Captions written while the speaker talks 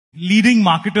leading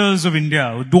marketers of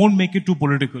India, don't make it too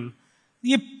political.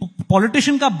 ये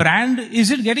politician का brand,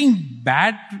 is it getting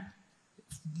bad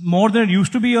more than it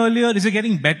used to be earlier? Is it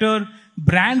getting better?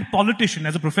 Brand politician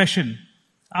as a profession.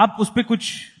 आप उस पे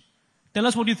कुछ, tell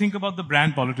us what you think about the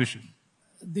brand politician.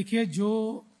 देखिए,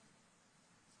 जो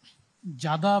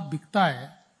ज्यादा बिकता है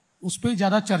उस पे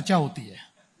ज्यादा चर्चा होती है.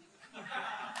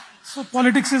 So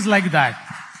politics is like that.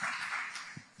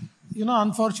 You know,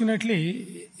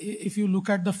 unfortunately, if you look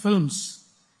at the films,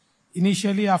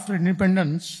 initially after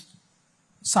independence,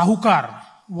 Sahukar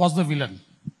was the villain.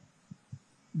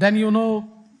 Then, you know,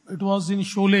 it was in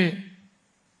Sholay,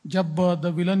 jab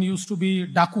the villain used to be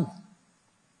Daku.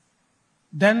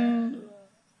 Then,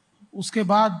 उसके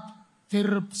बाद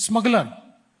फिर smuggler.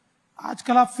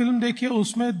 आजकल आप film देखिए,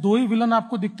 उसमें दो ही villain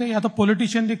आपको दिखते हैं, या तो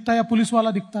पॉलिटिशियन दिखता है या पुलिस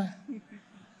वाला दिखता है.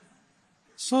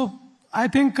 So, I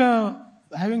think,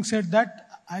 having said that,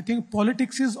 I think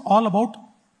politics is all about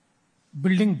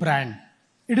building brand.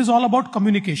 It is all about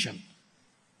communication.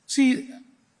 See,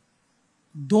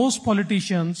 those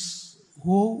politicians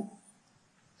who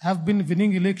have been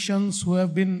winning elections, who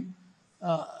have been,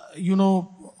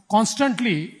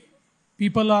 constantly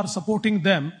people are supporting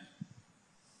them,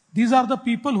 these are the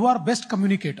people who are best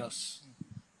communicators.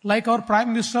 Like our Prime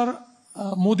Minister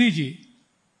Modi ji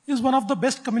is one of the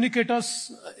best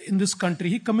communicators in this country.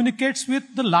 He communicates with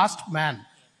the last man.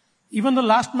 Even the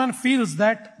last man feels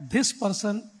that this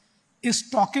person is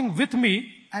talking with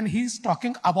me and he's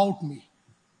talking about me.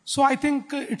 So I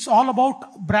think it's all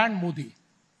about brand Modi.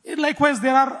 Likewise,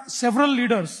 there are several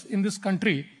leaders in this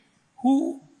country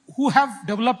who have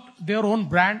developed their own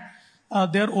brand,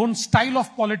 their own style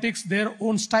of politics, their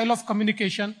own style of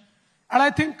communication. And I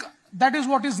think that is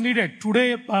what is needed.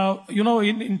 Today,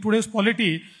 in today's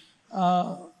polity,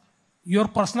 your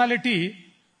personality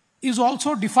is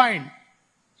also defined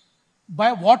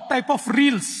by what type of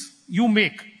reels you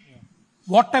make,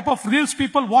 what type of reels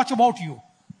people watch about you.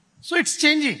 So it's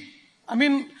changing. I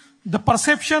mean, the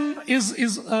perception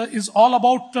is all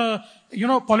about,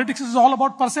 politics is all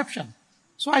about perception.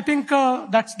 So I think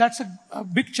that's a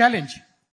big challenge.